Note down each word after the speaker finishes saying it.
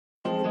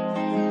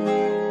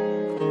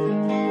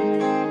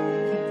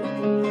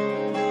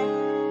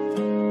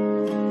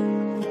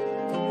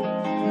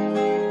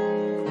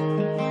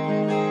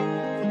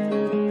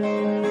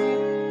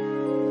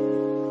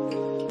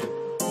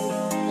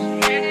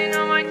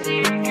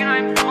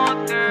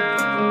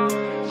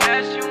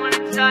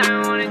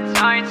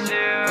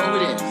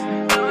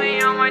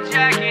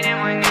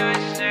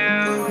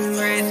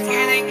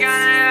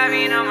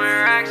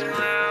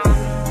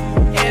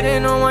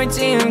my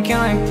team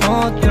can't like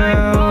pull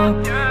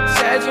through.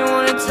 Said you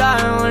wanna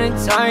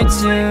tie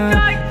too.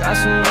 Got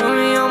some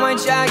Louis on my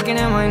jacket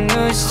and my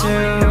news too.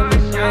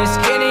 Yeah, it's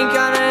getting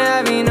kinda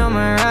heavy, no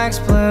my racks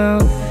blue.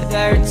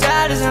 Yeah, your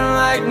dad doesn't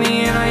like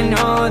me and I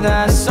know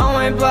that. Saw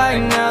my black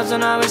nails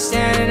when I was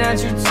standing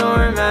at your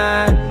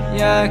doormat.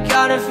 Yeah, I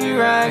got a few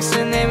racks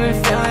and they've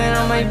been filling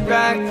on my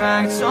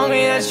backpack. Told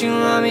me that you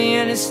love me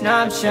in a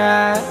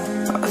Snapchat.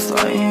 I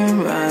thought you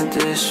meant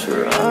this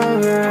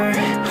forever.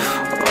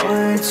 All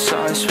the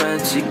time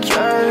spent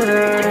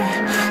together.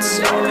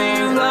 Tell me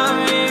you love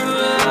me,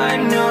 but I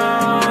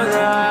know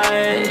that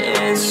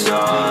it's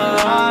all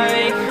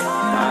like.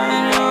 I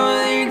know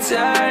that your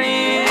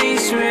daddy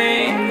hates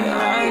me.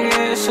 I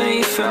guess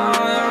he found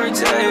out we're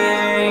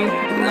dating.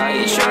 Now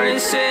you try to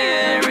say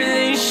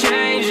everything's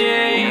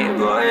changing,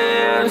 but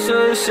yeah, I'm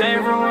still the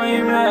same from when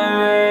you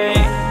met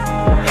me.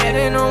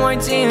 Hitting on my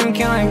team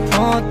can't like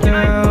pull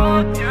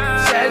through.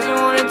 Said you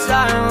wanna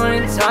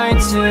tie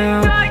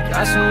too.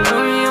 Got some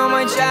Louis on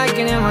my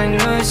jacket and my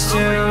news too.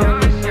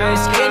 Yeah,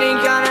 it's getting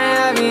kinda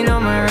heavy,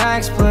 no my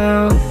racks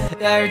blue.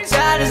 Yeah, your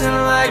dad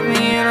doesn't like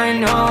me and I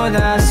know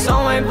that.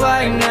 Saw my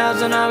black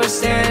nails when I was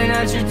standing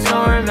at your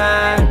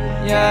doormat.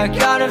 Yeah, I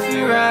got a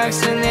few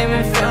racks and they've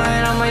been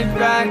filling on my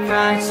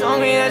backpack.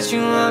 Told me that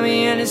you love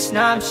me in a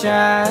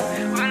Snapchat.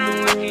 When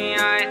I'm with you,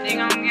 I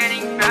think I'm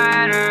getting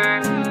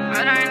better,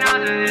 but I know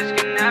that this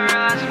can never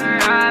last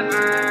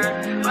forever.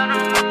 When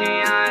I'm with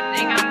you, I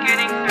think I'm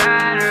getting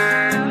better,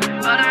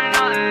 but I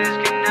know that this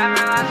can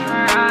never last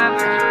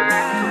forever.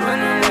 When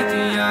I'm with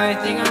you, I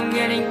think I'm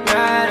getting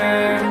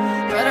better,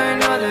 but I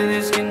know that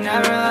this can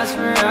never last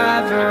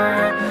forever.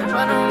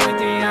 When I'm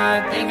with you,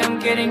 I think I'm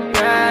getting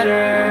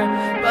better,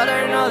 but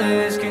I know that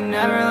this can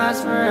never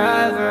last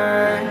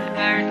forever.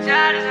 Your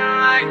dad doesn't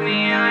like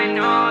me, I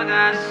know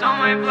that. Saw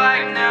my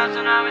black nails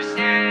when I was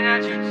standing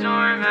at your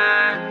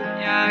doormat.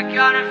 Yeah, I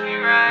got a few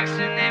racks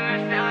and they've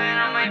been filling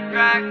on my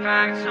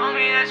backpack. Told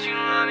me that you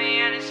love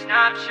me in a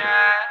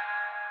Snapchat.